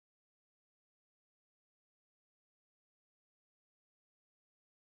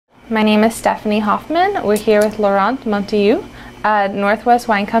My name is Stephanie Hofmann. We're here with Laurent Montalieu at Northwest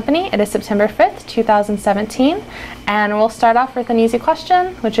Wine Company. It is September 5th, 2017, and we'll start off with an easy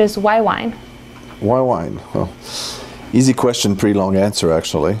question, which is why wine? Why wine? Well, easy question, pretty long answer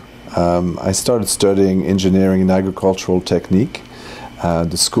actually. I started studying engineering and agricultural technique.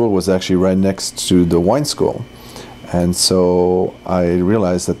 The school was actually right next to the wine school. And so I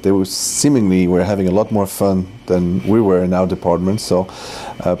realized that they were having a lot more fun than we were in our department. So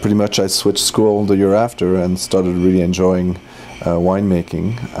pretty much I switched school the year after and started really enjoying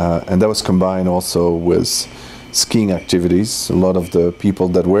winemaking. And that was combined also with skiing activities. A lot of the people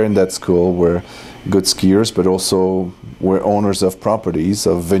that were in that school were good skiers, but also were owners of properties,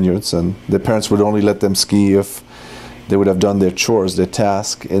 of vineyards. And their parents would only let them ski if they would have done their chores, their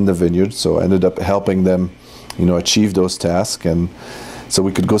task in the vineyard. So I ended up helping them achieve those tasks, and so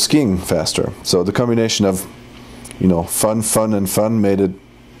we could go skiing faster. So the combination of, fun and fun made it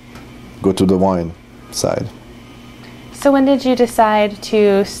go to the wine side. So when did you decide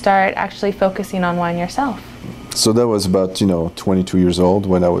to start actually focusing on wine yourself? So that was about, 22 years old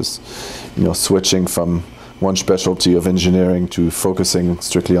when I was, switching from one specialty of engineering to focusing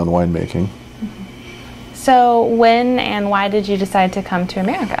strictly on winemaking. Mm-hmm. So when and why did you decide to come to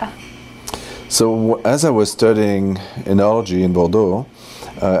America? So as I was studying enology in Bordeaux,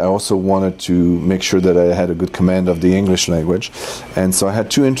 I also wanted to make sure that I had a good command of the English language. And so I had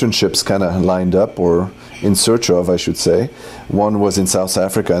two internships kind of lined up, or in search of, I should say. One was in South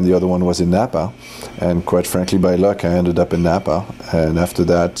Africa and the other one was in Napa. And quite frankly, by luck, I ended up in Napa. And after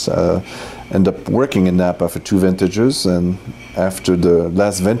that, ended up working in Napa for 2 vintages. And after the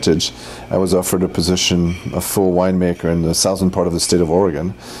last vintage, I was offered a position, a full winemaker in the southern part of the state of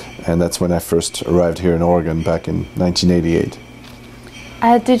Oregon. And that's when I first arrived here in Oregon back in 1988.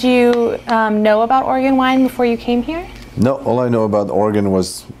 Did you know about Oregon wine before you came here? No, all I know about Oregon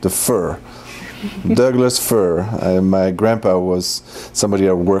was the fir. Douglas fir. My grandpa was somebody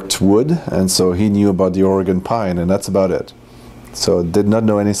that worked wood, and so he knew about the Oregon pine, and that's about it. So did not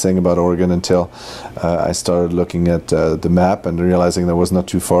know anything about Oregon until I started looking at the map and realizing that I was not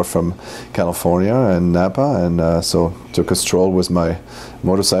too far from California and Napa, and so took a stroll with my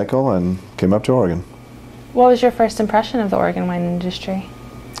motorcycle and came up to Oregon. What was your first impression of the Oregon wine industry?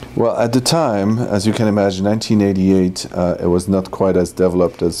 Well, at the time, as you can imagine, 1988, it was not quite as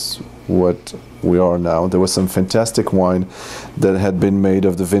developed as what we are now. There was some fantastic wine that had been made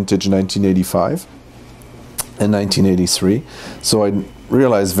of the vintage 1985 and 1983. So I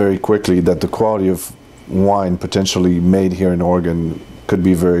realized very quickly that the quality of wine potentially made here in Oregon could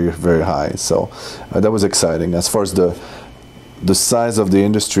be very, very high. So that was exciting. As far as the size of the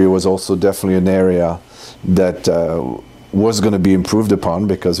industry, was also definitely an area that was going to be improved upon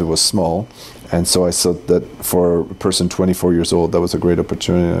because it was small. And so I thought that for a person 24 years old, that was a great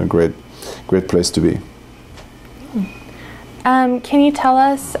opportunity and a great place to be. Can you tell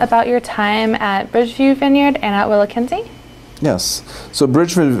us about your time at Bridgeview Vineyard and at Willackenzie? Yes. So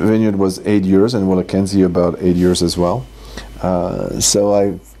Bridgeview Vineyard was 8 years and Willackenzie about 8 years as well. So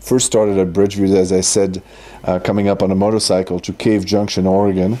I first started at Bridgeview, as I said, coming up on a motorcycle to Cave Junction,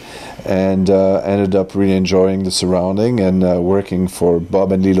 Oregon, and ended up really enjoying the surrounding and working for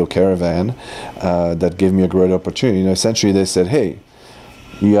Bob and Lilo Caravan. That gave me a great opportunity. Essentially they said, hey,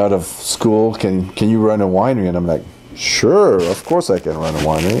 you out of school, can you run a winery? And I'm like, sure, of course I can run a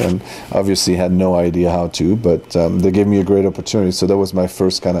winery, and obviously had no idea how to, but they gave me a great opportunity. So that was my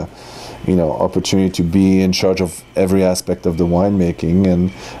first kind of opportunity to be in charge of every aspect of the winemaking,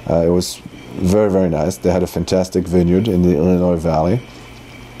 and it was very, very nice. They had a fantastic vineyard in the Illinois Valley.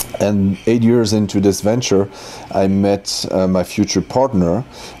 And 8 years into this venture, I met my future partner,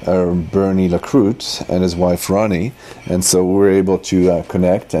 Bernie Lacroute, and his wife Ronnie, and so we were able to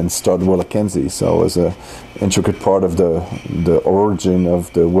connect and start Willackenzie. So it was an intricate part of the origin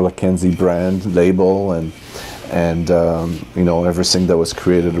of the Willackenzie brand label, and everything that was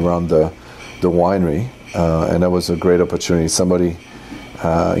created around the winery, and that was a great opportunity. Somebody,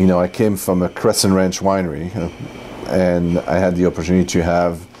 I came from a Crescent Ranch winery, and I had the opportunity to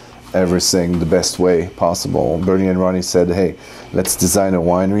have everything the best way possible. Bernie and Ronnie said, hey, let's design a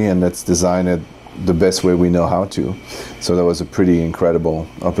winery and let's design it the best way we know how to. So that was a pretty incredible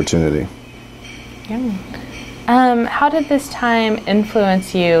opportunity. Yeah. How did this time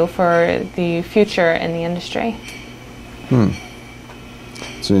influence you for the future in the industry?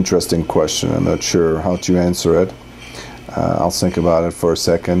 It's an interesting question. I'm not sure how to answer it. I'll think about it for a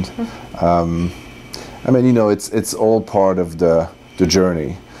second. It's all part of the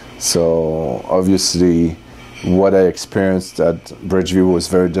journey. So obviously what I experienced at Bridgeview was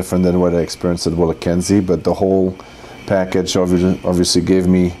very different than what I experienced at Willackenzie, but the whole package obviously gave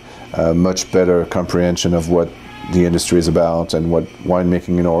me much better comprehension of what the industry is about and what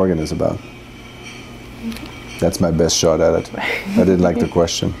winemaking in Oregon is about. That's my best shot at it. I did like the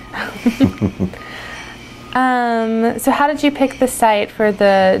question. So how did you pick the site for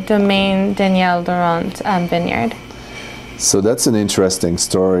the Domaine Daniel Laurent vineyard? So that's an interesting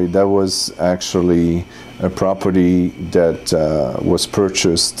story. That was actually a property that was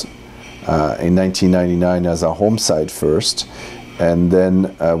purchased in 1999 as a home site first. And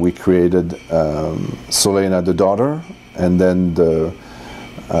then we created Soléna, the daughter, and then the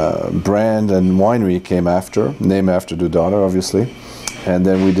brand and winery came after, named after the daughter, obviously. And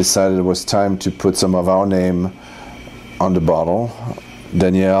then we decided it was time to put some of our name on the bottle,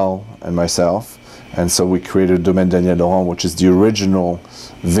 Danielle and myself. And so we created Domaine Daniel Laurent, which is the original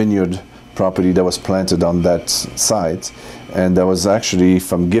vineyard property that was planted on that site. And that was actually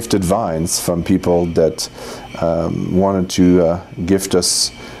from gifted vines from people that wanted to gift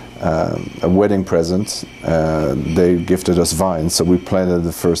us a wedding present. They gifted us vines, so we planted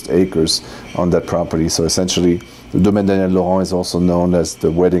the first acres on that property. So essentially, the Domaine Daniel Laurent is also known as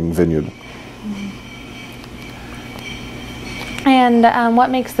the wedding vineyard. And what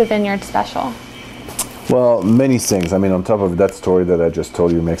makes the vineyard special? Well, many things. I mean, on top of that story that I just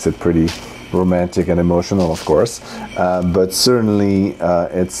told you makes it pretty romantic and emotional, of course. But certainly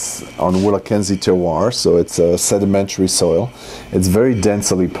it's on Willackenzie terroir, so it's a sedimentary soil. It's very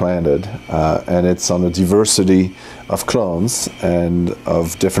densely planted, and it's on a diversity of clones and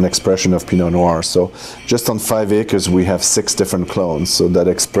of different expression of Pinot Noir. So just on 5 acres, we have 6 different clones. So that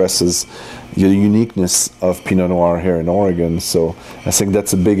expresses the uniqueness of Pinot Noir here in Oregon. So I think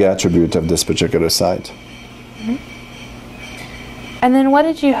that's a big attribute of this particular site. Mm-hmm. And then what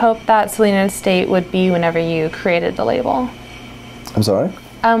did you hope that Soléna Estate would be whenever you created the label? I'm sorry?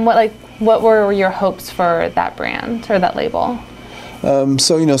 What were your hopes for that brand or that label? So,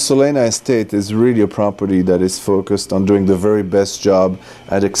 Soléna Estate is really a property that is focused on doing the very best job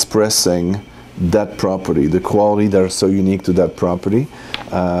at expressing that property, the quality that are so unique to that property.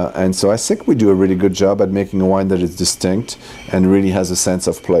 And so I think we do a really good job at making a wine that is distinct and really has a sense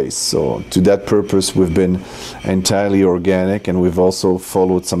of place. So to that purpose, we've been entirely organic, and we've also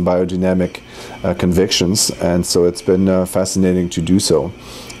followed some biodynamic convictions. And so it's been fascinating to do so.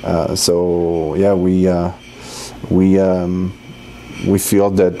 We feel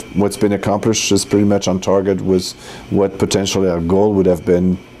that what's been accomplished is pretty much on target with what potentially our goal would have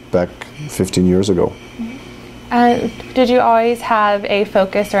been back 15 years ago. Did you always have a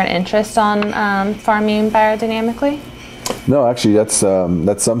focus or an interest on farming biodynamically? No, actually, that's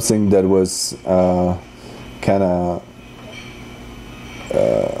something that was kind of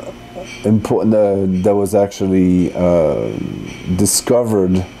important. That was actually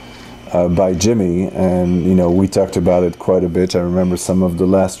discovered by Jimmy, and we talked about it quite a bit. I remember some of the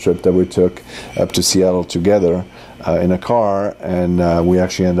last trip that we took up to Seattle together in a car, and we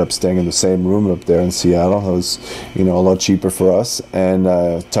actually ended up staying in the same room up there in Seattle. It was a lot cheaper for us, and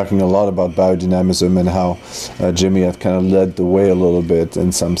talking a lot about biodynamism and how Jimmy had kind of led the way a little bit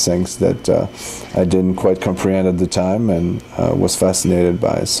in some things that I didn't quite comprehend at the time and was fascinated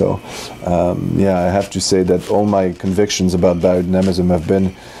by. So I have to say that all my convictions about biodynamism have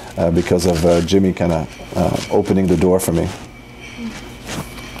been because of Jimmy kind of opening the door for me.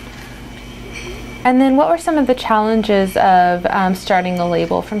 And then what were some of the challenges of starting a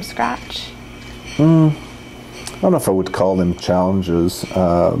label from scratch? I don't know if I would call them challenges,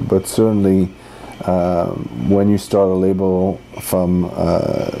 but certainly when you start a label from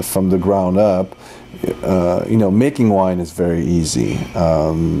the ground up, making wine is very easy.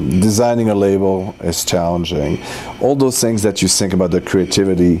 Designing a label is challenging. All those things that you think about the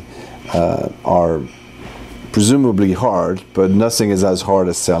creativity are presumably hard, but nothing is as hard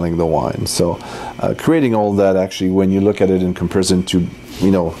as selling the wine. So creating all that, actually, when you look at it in comparison to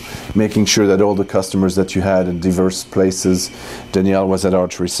making sure that all the customers that you had in diverse places, Danielle was at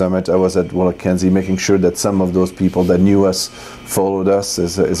Archery Summit, I was at Willackenzie, making sure that some of those people that knew us followed us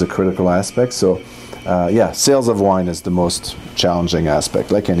is a critical aspect. So sales of wine is the most challenging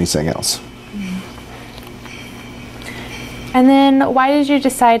aspect, like anything else. And then why did you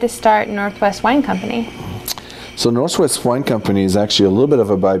decide to start Northwest Wine Company? So Northwest Wine Company is actually a little bit of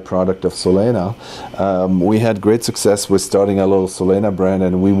a byproduct of Soléna. We had great success with starting a little Soléna brand,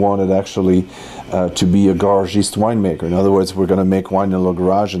 and we wanted actually to be a garagiste winemaker. In other words, we're going to make wine in a little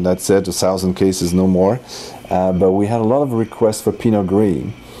garage, and that's it, 1,000 cases, no more. But we had a lot of requests for Pinot Gris.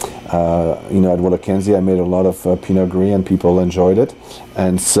 At Willackenzie, I made a lot of Pinot Gris, and people enjoyed it.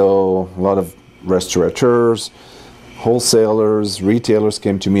 And so a lot of restaurateurs, wholesalers, retailers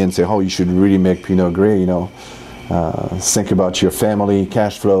came to me and say, "Oh, you should really make Pinot Gris." think about your family,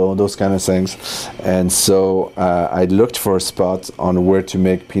 cash flow, those kind of things. And so I looked for a spot on where to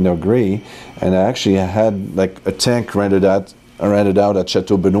make Pinot Gris, and I actually had like a tank rented out at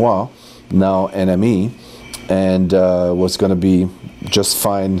Chateau Benoit, now NME, and was going to be just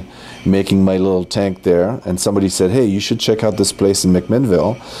fine making my little tank there. And somebody said, hey, you should check out this place in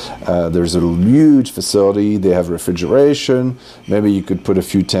McMinnville. There's a huge facility, they have refrigeration, maybe you could put a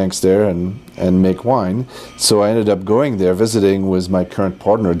few tanks there and make wine. So I ended up going there, visiting with my current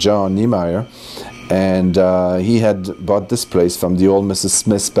partner, John Niemeyer, and he had bought this place from the old Mrs.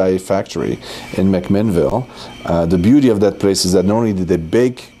 Smith's Pie factory in McMinnville. The beauty of that place is that not only did they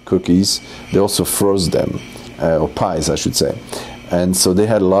bake cookies, they also froze them, or pies, I should say. And so they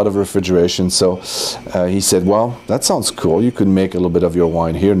had a lot of refrigeration. So he said, well, that sounds cool. You could make a little bit of your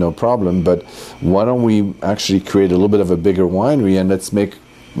wine here, no problem. But why don't we actually create a little bit of a bigger winery and let's make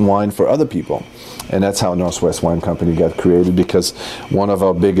wine for other people? And that's how Northwest Wine Company got created, because one of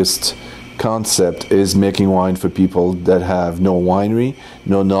our biggest concept is making wine for people that have no winery,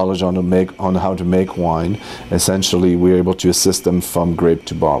 no knowledge on how to make wine. Essentially, we're able to assist them from grape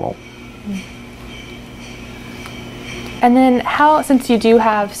to bottle. And then how, since you do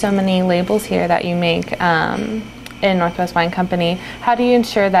have so many labels here that you make in Northwest Wine Company, how do you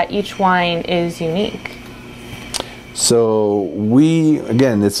ensure that each wine is unique? So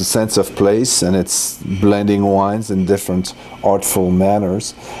again, it's a sense of place, and it's blending wines in different artful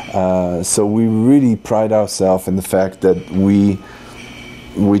manners. So we really pride ourselves in the fact that we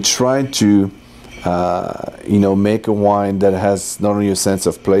try to make a wine that has not only a sense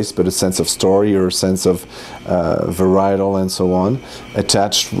of place, but a sense of story or a sense of varietal and so on,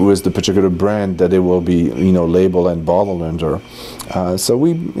 attached with the particular brand that it will be, labeled and bottled under. So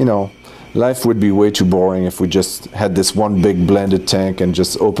life would be way too boring if we just had this one big blended tank and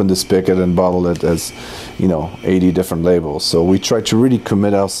just opened the spigot and bottled it as, 80 different labels. So we try to really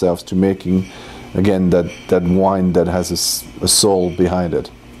commit ourselves to making, again, that wine that has a soul behind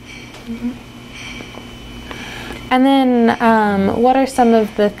it. Mm-hmm. And then what are some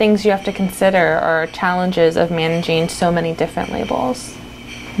of the things you have to consider or challenges of managing so many different labels?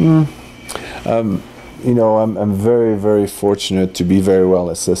 I'm very, very fortunate to be very well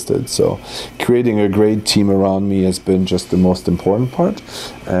assisted. So creating a great team around me has been just the most important part.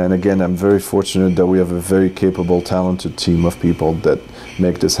 And again, I'm very fortunate that we have a very capable, talented team of people that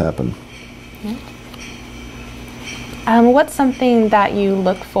make this happen. What's something that you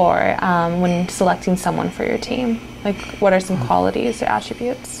look for when selecting someone for your team? Like, what are some qualities or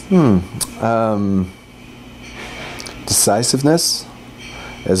attributes? Decisiveness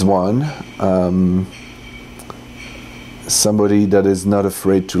is one. Somebody that is not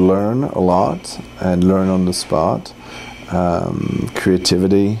afraid to learn a lot and learn on the spot.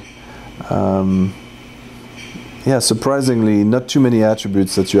 Creativity. Surprisingly, not too many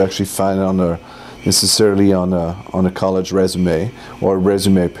attributes that you actually find necessarily on a college resume or a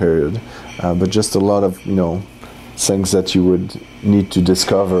resume period, but just a lot of things that you would need to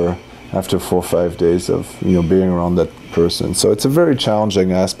discover after 4 or 5 days of being around that person. So it's a very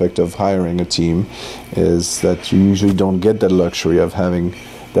challenging aspect of hiring a team, is that you usually don't get that luxury of having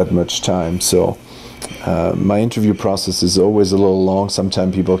that much time. So my interview process is always a little long.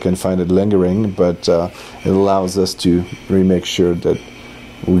 Sometimes people can find it lingering, but it allows us to really make sure that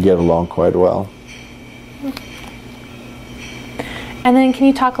we get along quite well. And then can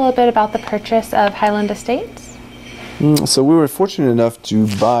you talk a little bit about the purchase of Highland Estates? So we were fortunate enough to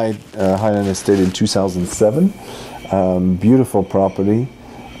buy Highland Estate in 2007. Beautiful property.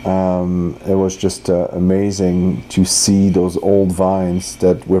 It was just amazing to see those old vines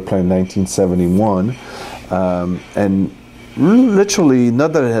that were planted in 1971. And literally,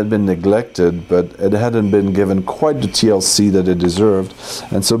 not that it had been neglected, but it hadn't been given quite the TLC that it deserved.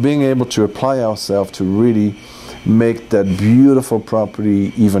 And so being able to apply ourselves to really make that beautiful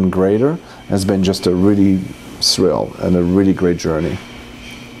property even greater has been just a really thrill and a really great journey.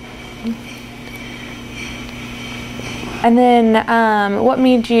 And then what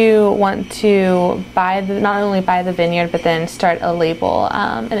made you want to not only buy the vineyard, but then start a label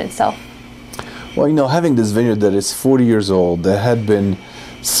in itself? Well, having this vineyard that is 40 years old, that had been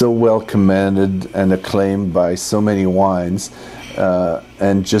so well commended and acclaimed by so many wines,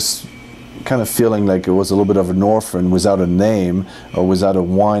 and just kind of feeling like it was a little bit of an orphan without a name or without a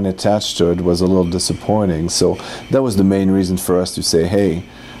wine attached to it was a little disappointing. So that was the main reason for us to say, hey,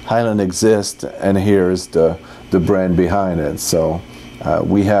 Highland exists, and here's the brand behind it. So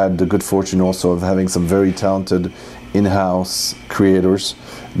we had the good fortune also of having some very talented in-house creators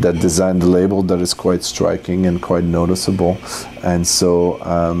that designed the label that is quite striking and quite noticeable. And so,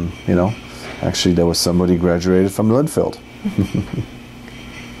 Actually, there was somebody graduated from Linfield.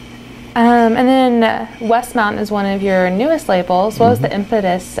 And then Westmount is one of your newest labels. What was the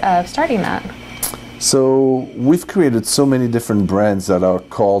impetus of starting that? So we've created so many different brands that are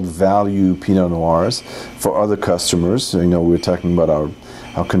called value Pinot Noirs for other customers. You know, we were talking about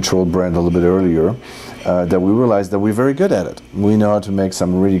our controlled brand a little bit earlier, that we realized that we're very good at it. We know how to make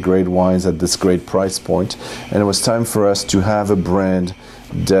some really great wines at this great price point, and it was time for us to have a brand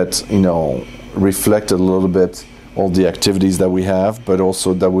that, you know, reflected a little bit all the activities that we have, but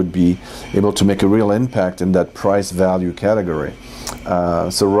also that would be able to make a real impact in that price value category.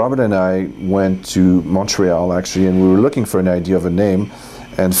 So Robert and I went to Montreal actually, and we were looking for an idea of a name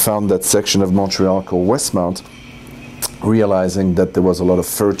and found that section of Montreal called Westmount, realizing that there was a lot of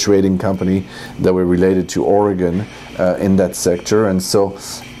fur trading company that were related to Oregon in that sector, and so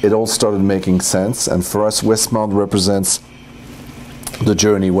it all started making sense. And for us, Westmount represents the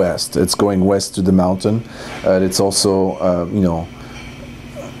journey west. It's going west to the mountain. It's also, you know,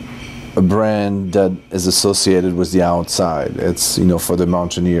 a brand that is associated with the outside. It's, you know, for the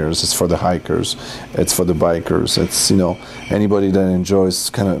mountaineers, it's for the hikers, it's for the bikers, it's, you know, anybody that enjoys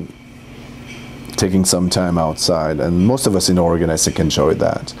kind of taking some time outside. And most of us in Oregon, I think, enjoy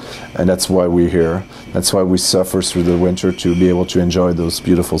that. And that's why we're here. That's why we suffer through the winter to be able to enjoy those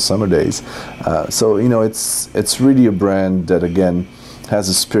beautiful summer days. So, you know, it's really a brand that, again, has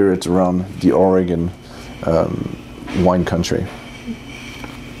a spirit around the Oregon wine country.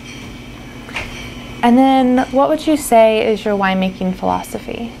 And then what would you say is your winemaking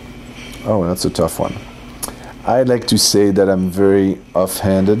philosophy? Oh, that's a tough one. I'd like to say that I'm very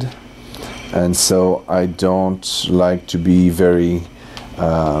off-handed, and so I don't like to be very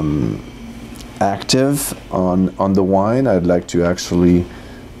active on the wine. I'd like to actually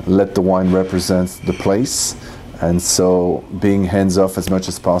let the wine represent the place, and so being hands-off as much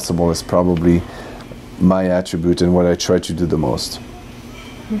as possible is probably my attribute and what I try to do the most.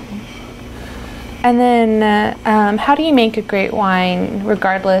 And then how do you make a great wine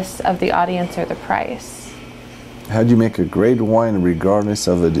regardless of the audience or the price? How do you make a great wine regardless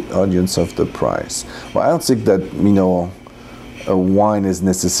of the audience of the price? Well, I don't think that, you know, a wine is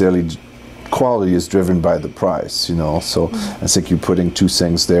necessarily, quality is driven by the price, you know, so I think you're putting two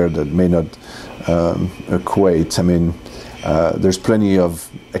things there that may not equate. I mean, there's plenty of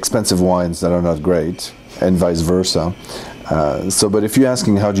expensive wines that are not great, and vice versa. But if you're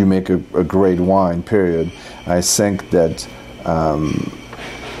asking how do you make a great wine, period, I think that,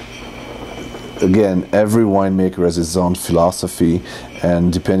 again, every winemaker has his own philosophy,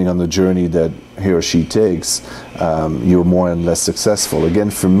 and depending on the journey that he or she takes, you're more and less successful. Again,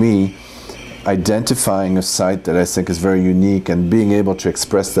 for me, identifying a site that I think is very unique and being able to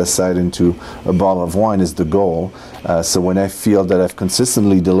express that site into a bottle of wine is the goal. So when I feel that I've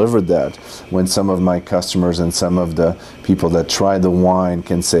consistently delivered that, when some of my customers and some of the people that try the wine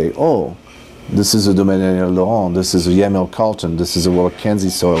can say, oh, this is a Domaine Laurent, this is a Yamel Carlton, this is a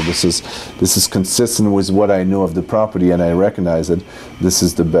Wilkenzie soil, this is consistent with what I know of the property and I recognize it, this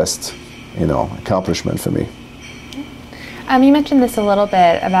is the best, you know, accomplishment for me. You mentioned this a little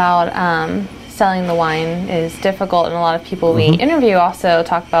bit about selling the wine is difficult, and a lot of people we interview also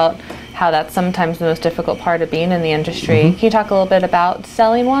talk about how that's sometimes the most difficult part of being in the industry. Can you talk a little bit about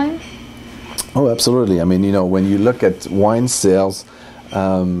selling wine? Oh, absolutely. I mean, you know, when you look at wine sales,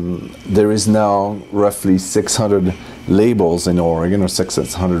 there is now roughly 600 labels in Oregon, or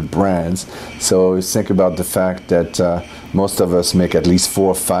 600 brands. So think about the fact that most of us make at least 4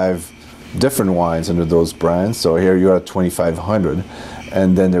 or 5 different wines under those brands. So here you're at 2,500,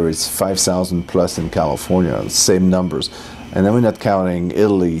 and then there is 5,000 plus in California, same numbers. And then we're not counting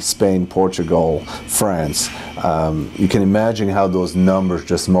Italy, Spain, Portugal, France. You can imagine how those numbers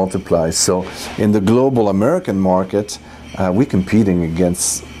just multiply. So in the global American market, we're competing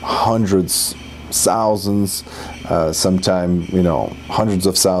against hundreds, thousands, sometimes, you know, hundreds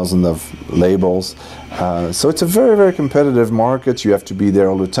of thousands of labels. So it's a very, very competitive market. You have to be there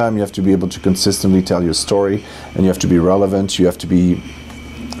all the time. You have to be able to consistently tell your story, and you have to be relevant. You have to be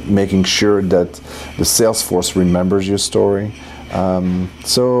making sure that the sales force remembers your story.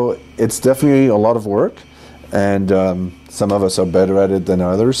 So it's definitely a lot of work, and some of us are better at it than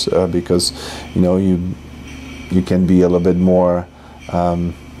others because, you know, you can be a little bit more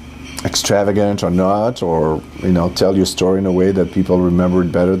extravagant or not, or, you know, tell your story in a way that people remember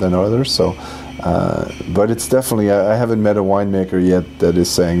it better than others. So, but it's definitely, I haven't met a winemaker yet that is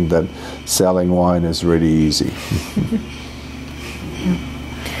saying that selling wine is really easy.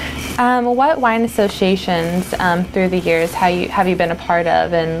 What wine associations through the years have you been a part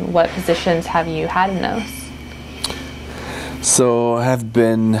of, and what positions have you had in those? So I've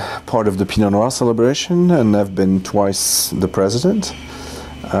been part of the Pinot Noir celebration, and I've been twice the president.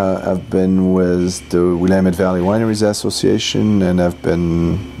 I've been with the Willamette Valley Wineries Association, and I've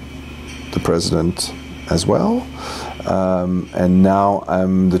been the president as well. And now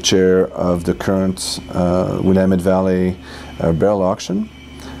I'm the chair of the current Willamette Valley barrel auction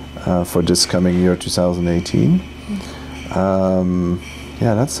for this coming year, 2018.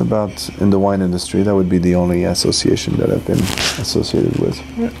 Yeah, that's about, in the wine industry, that would be the only association that I've been associated with.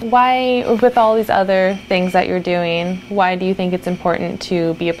 Why, with all these other things that you're doing, why do you think it's important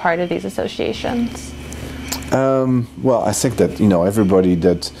to be a part of these associations? Well, I think that, everybody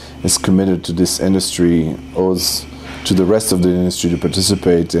that is committed to this industry owes to the rest of the industry to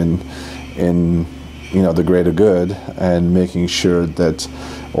participate in the greater good, and making sure that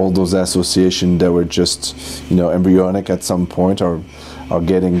all those associations that were just, embryonic at some point are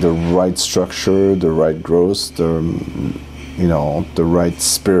getting the right structure, the right growth, the right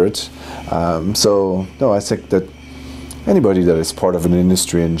spirit. So, no, I think that anybody that is part of an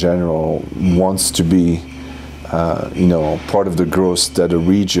industry in general wants to be, part of the growth that a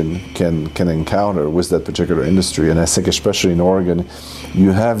region can encounter with that particular industry. And I think especially in Oregon,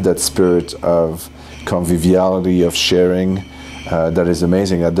 you have that spirit of conviviality, of sharing, that is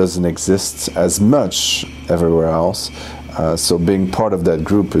amazing. That doesn't exist as much everywhere else. So being part of that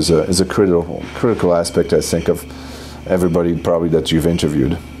group is a critical aspect, I think, of everybody probably that you've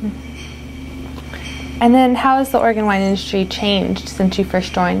interviewed. And then how has the Oregon wine industry changed since you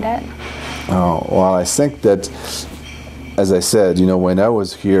first joined it? Oh, well, I think that, as I said, when I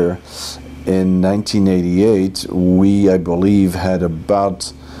was here in 1988, we, I believe, had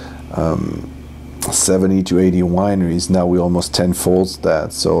about 70 to 80 wineries. Now we almost tenfold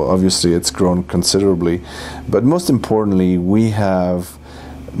that, so obviously it's grown considerably. But most importantly, we have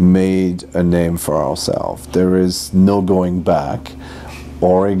made a name for ourselves. There is no going back.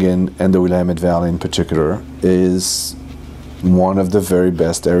 Oregon, and the Willamette Valley in particular, is one of the very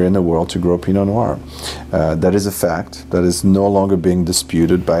best areas in the world to grow Pinot Noir. That is a fact. That is no longer being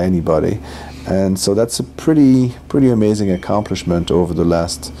disputed by anybody. And so that's a pretty amazing accomplishment over the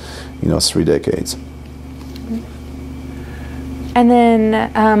last 3 decades. And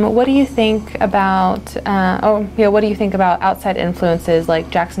then, what do you think about? What do you think about outside influences like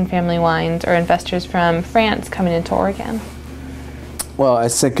Jackson Family Wines or investors from France coming into Oregon? Well, I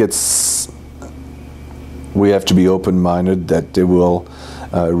think we have to be open-minded that they will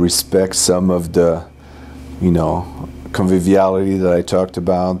respect some of the, conviviality that I talked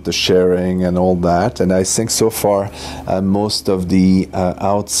about, the sharing and all that. And I think so far most of the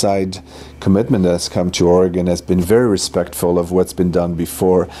outside commitment that's come to Oregon has been very respectful of what's been done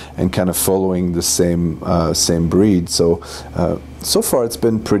before and kind of following the same breed. So so far it's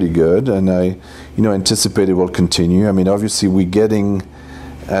been pretty good, and I anticipate it will continue. I mean, obviously we're getting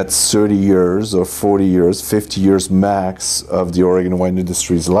at 30 years or 40 years, 50 years max of the Oregon wine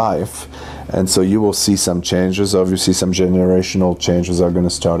industry's life. And so you will see some changes. Obviously some generational changes are going to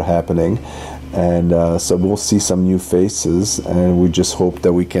start happening. And so we'll see some new faces, and we just hope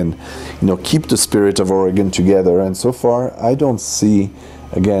that we can, keep the spirit of Oregon together. And so far, I don't see,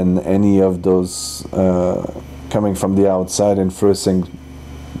 again, any of those coming from the outside influencing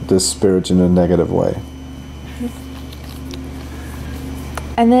the spirit in a negative way.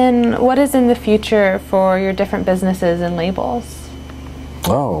 And then what is in the future for your different businesses and labels?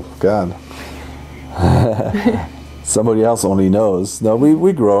 Oh, God. Somebody else only knows. No,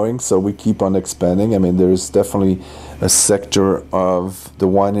 we're growing, so we keep on expanding. I mean, there's definitely a sector of the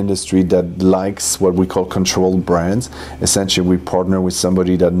wine industry that likes what we call controlled brands. Essentially, we partner with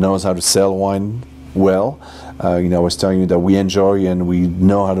somebody that knows how to sell wine well. I was telling you that we enjoy and we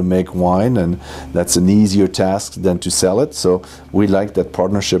know how to make wine, and that's an easier task than to sell it. So we like that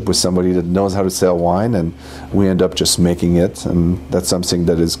partnership with somebody that knows how to sell wine, and we end up just making it, and that's something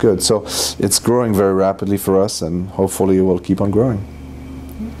that is good. So it's growing very rapidly for us, and hopefully it will keep on growing.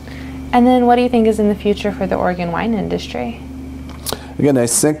 And then what do you think is in the future for the Oregon wine industry? Again, I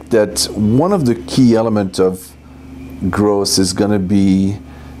think that one of the key elements of growth is going to be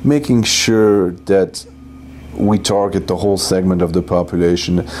making sure that we target the whole segment of the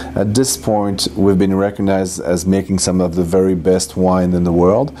population. At this point, we've been recognized as making some of the very best wine in the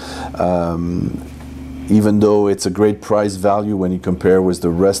world. Even though it's a great price value when you compare with the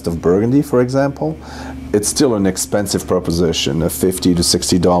rest of Burgundy, for example, it's still an expensive proposition. A $50 to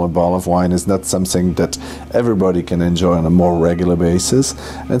 $60 bottle of wine is not something that everybody can enjoy on a more regular basis.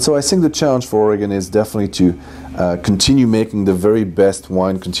 And so I think the challenge for Oregon is definitely to continue making the very best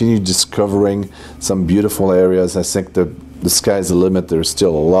wine, continue discovering some beautiful areas. I think the the sky's the limit. There's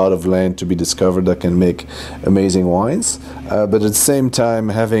still a lot of land to be discovered that can make amazing wines. But at the same time,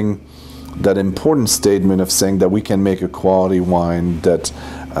 having that important statement of saying that we can make a quality wine that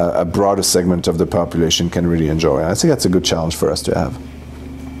a broader segment of the population can really enjoy. I think that's a good challenge for us to have.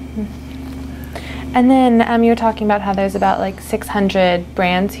 And then you were talking about how there's about like 600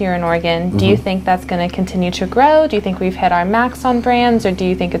 brands here in Oregon. Do you think that's going to continue to grow? Do you think we've hit our max on brands, or do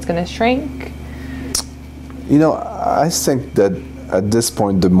you think it's going to shrink? You know, I think that at this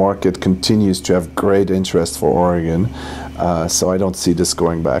point the market continues to have great interest for Oregon, so I don't see this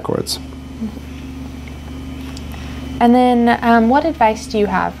going backwards. And then what advice do you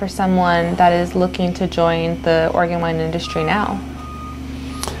have for someone that is looking to join the Oregon wine industry now?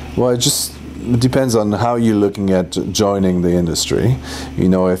 Well, it depends on how you're looking at joining the industry. You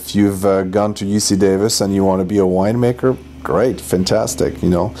know, if you've gone to UC Davis and you want to be a winemaker, great, fantastic. You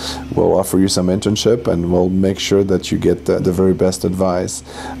know, we'll offer you some internship and we'll make sure that you get the very best advice.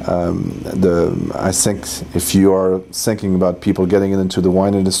 I think if you are thinking about people getting into the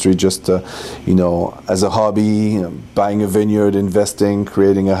wine industry just, you know, as a hobby, you know, buying a vineyard, investing,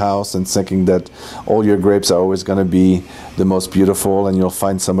 creating a house, and thinking that all your grapes are always going to be the most beautiful and you'll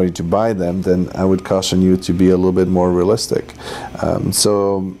find somebody to buy them, then I would caution you to be a little bit more realistic.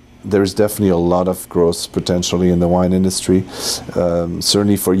 So there's definitely a lot of growth potentially in the wine industry.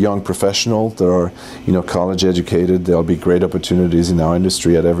 Certainly for young professionals that are, you know, college educated, there'll be great opportunities in our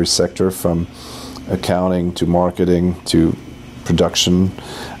industry at every sector, from accounting to marketing to production.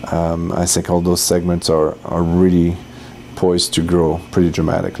 I think all those segments are really poised to grow pretty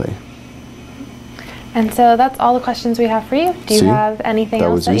dramatically. And so that's all the questions we have for you. Do you have anything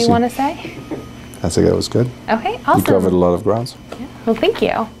else that you want to say? I think that was good. Okay, awesome. You covered a lot of grounds. Yeah. Well, thank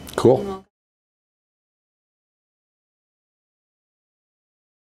you. Cool.